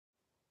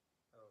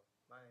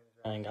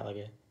I'm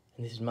Gallagher,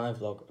 and this is my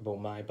vlog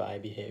about my buy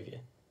behaviour.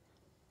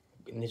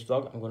 In this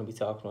vlog, I'm going to be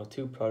talking about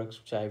two products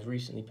which I have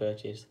recently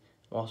purchased.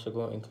 I'm also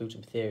going to include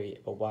some theory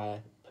about why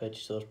I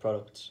purchased those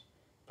products.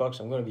 The products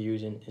I'm going to be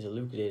using is a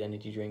Lucozade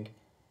energy drink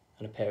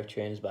and a pair of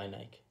trainers by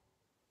Nike.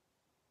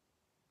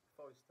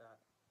 Before we start,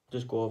 I'll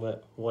just go over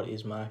what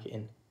is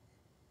marketing.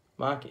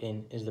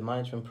 Marketing is the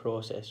management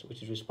process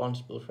which is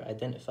responsible for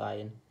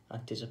identifying,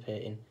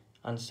 anticipating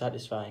and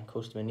satisfying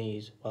customer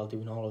needs while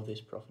doing all of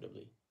this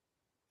profitably.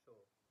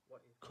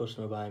 What is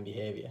customer buying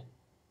behaviour?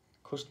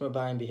 Customer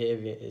buying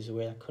behaviour is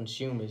where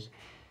consumers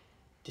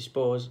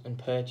dispose and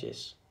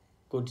purchase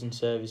goods and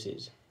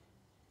services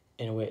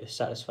in a way to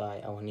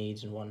satisfy our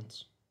needs and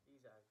wants.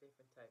 These are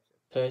different types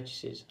of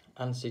purchases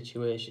and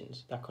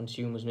situations that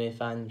consumers may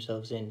find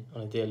themselves in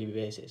on a daily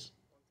basis.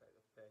 One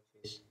type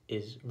of purchase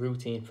is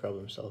routine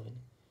problem solving.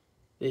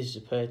 This is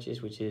a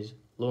purchase which is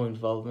low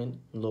involvement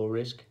and low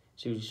risk.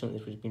 It's usually something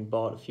which has been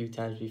bought a few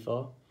times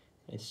before.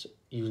 It's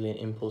usually an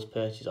impulse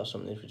purchase or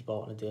something which is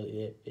bought on a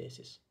daily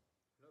basis.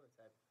 Another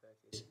type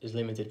of purchase is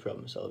limited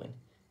problem solving.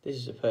 This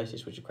is a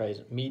purchase which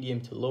requires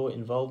medium to low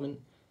involvement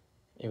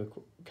and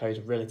carries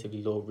a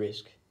relatively low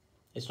risk.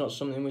 It's not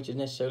something which has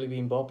necessarily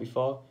been bought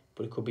before,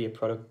 but it could be a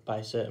product by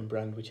a certain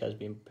brand which has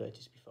been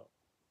purchased before.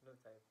 Another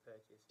type of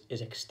purchase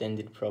is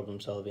extended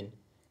problem solving.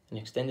 An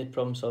extended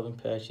problem solving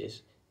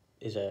purchase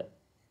is a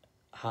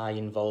high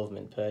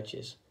involvement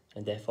purchase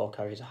and therefore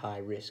carries a high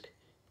risk,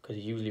 because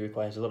it usually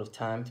requires a lot of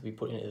time to be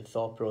put into the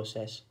thought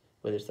process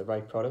whether it's the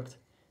right product,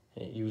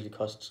 and it usually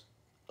costs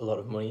a lot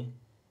of money.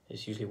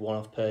 It's usually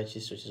one-off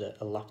purchase, such as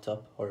a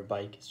laptop or a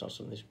bike. It's not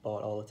something that's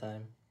bought all the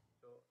time.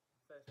 So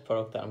the first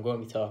product that I'm going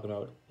to be talking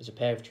about is a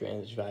pair of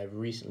trainers which I've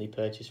recently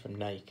purchased from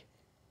Nike.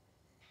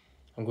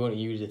 I'm going to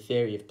use the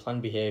theory of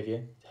planned behaviour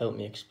to help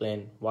me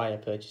explain why I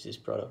purchased this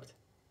product.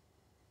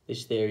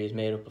 This theory is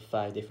made up of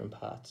 5 different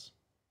parts.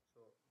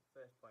 So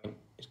the first point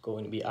is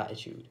going to be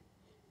attitude.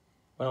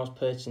 When I was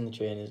purchasing the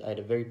trainers, I had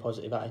a very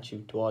positive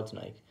attitude towards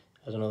Nike,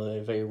 as I know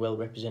they're a very well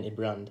represented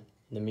brand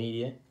in the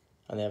media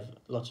and they have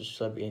lots of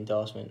celebrity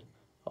endorsement.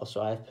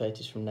 Also, I have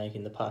purchased from Nike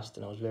in the past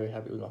and I was very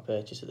happy with my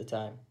purchase at the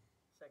time.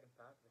 Second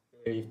part, the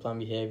theory of planned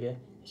behaviour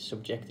is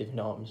subjective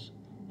norms,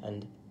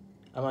 and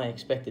am I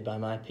expected by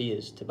my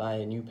peers to buy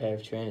a new pair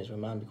of trainers when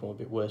mine become a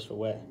bit worse for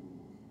wear?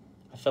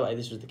 I felt like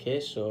this was the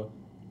case, so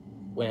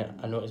when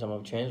I noticed that my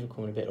trainers were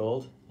becoming a bit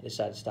old, I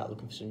decided to start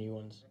looking for some new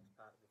ones. Next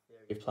part of the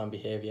theory of planned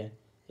behaviour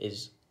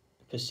is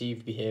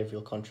perceived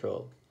behavioural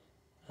control,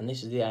 and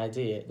this is the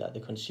idea that the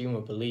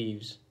consumer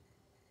believes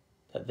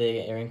that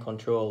they are in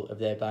control of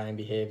their buying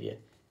behaviour.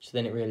 So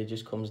then it really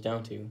just comes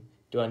down to,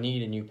 do I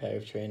need a new pair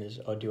of trainers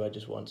or do I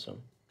just want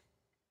some?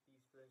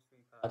 These first 3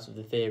 parts of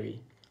the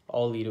theory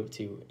all lead up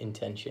to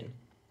intention,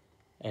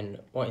 and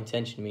what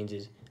intention means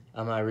is,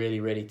 am I really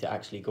ready to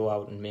actually go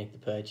out and make the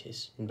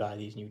purchase and buy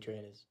these new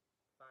trainers?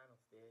 The final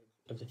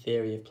stage of the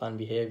theory of planned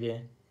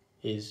behaviour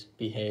is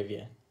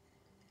behaviour,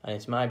 and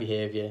it's my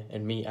behaviour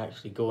and me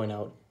actually going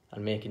out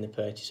and making the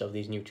purchase of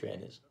these new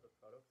trainers. Another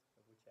product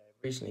of which I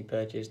have recently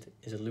purchased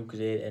is a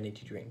Lucozade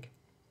energy drink.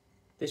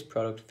 This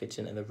product fits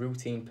into the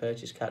routine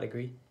purchase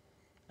category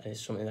and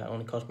it's something that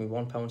only cost me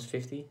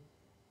 £1.50,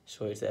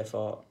 so it's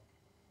therefore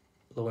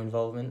low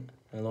involvement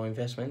and low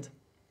investment,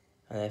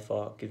 and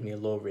therefore gives me a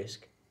low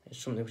risk.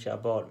 It's something which I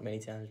bought many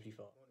times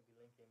before. I want to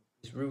be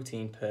linking this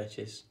routine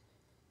purchase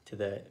to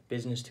the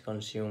business to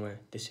consumer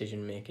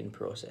decision making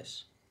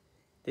process.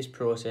 This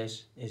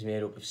process is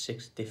made up of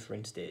 6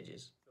 different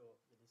stages. So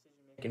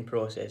the decision-making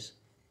process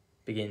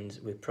begins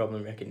with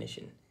problem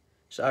recognition.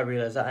 So I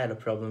realised that I had a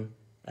problem,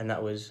 and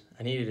that was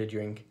I needed a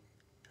drink,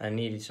 and I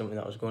needed something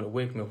that was going to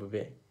wake me up a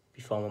bit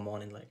before my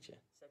morning lecture.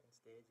 The second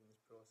stage in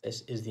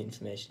this process is the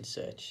information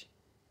search.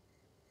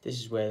 This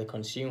is where the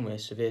consumer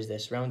surveys their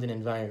surrounding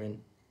environment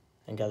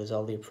and gathers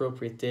all the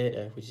appropriate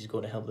data which is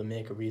going to help them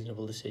make a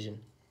reasonable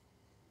decision.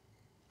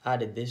 I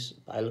did this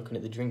by looking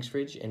at the drinks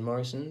fridge in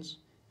Morrison's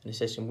and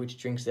assessing which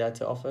drinks they had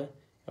to offer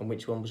and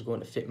which one was going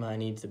to fit my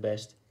needs the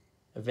best,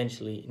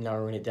 eventually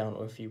narrowing it down to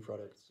a few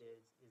products.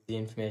 The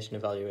information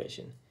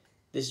evaluation.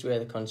 This is where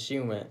the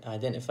consumer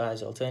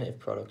identifies alternative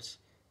products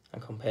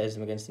and compares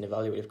them against an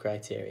evaluative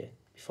criteria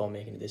before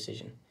making a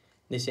decision. In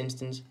this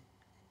instance,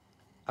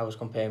 I was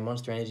comparing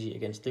Monster Energy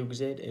against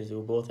Lucozade as they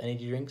were both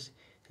energy drinks.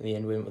 In the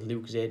end, we went with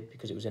Lucozade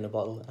because it was in a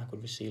bottle and I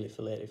could reseal it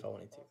for later if I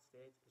wanted to.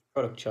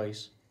 Product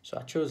choice. So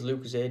I chose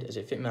Lucozade as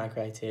it fit my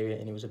criteria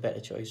and it was a better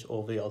choice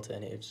over the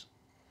alternatives.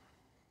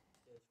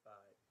 Stage 5.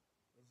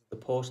 This is the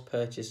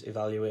post-purchase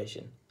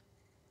evaluation.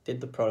 Did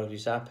the product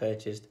which I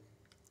purchased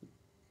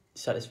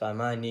satisfy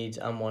my needs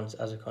and wants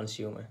as a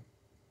consumer?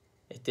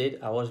 It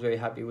did. I was very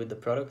happy with the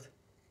product.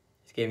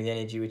 It gave me the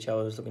energy which I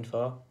was looking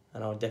for,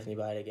 and I would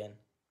definitely buy it again.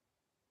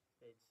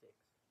 Stage 6.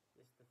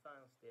 This is the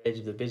final stage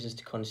of the business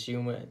to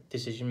consumer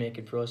decision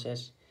making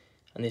process,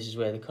 and this is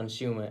where the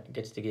consumer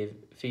gets to give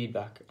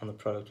feedback on the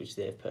product which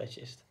they have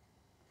purchased.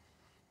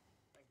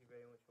 Thank you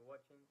very much for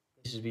watching.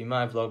 This has been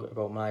my vlog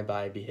about my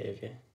buy behaviour.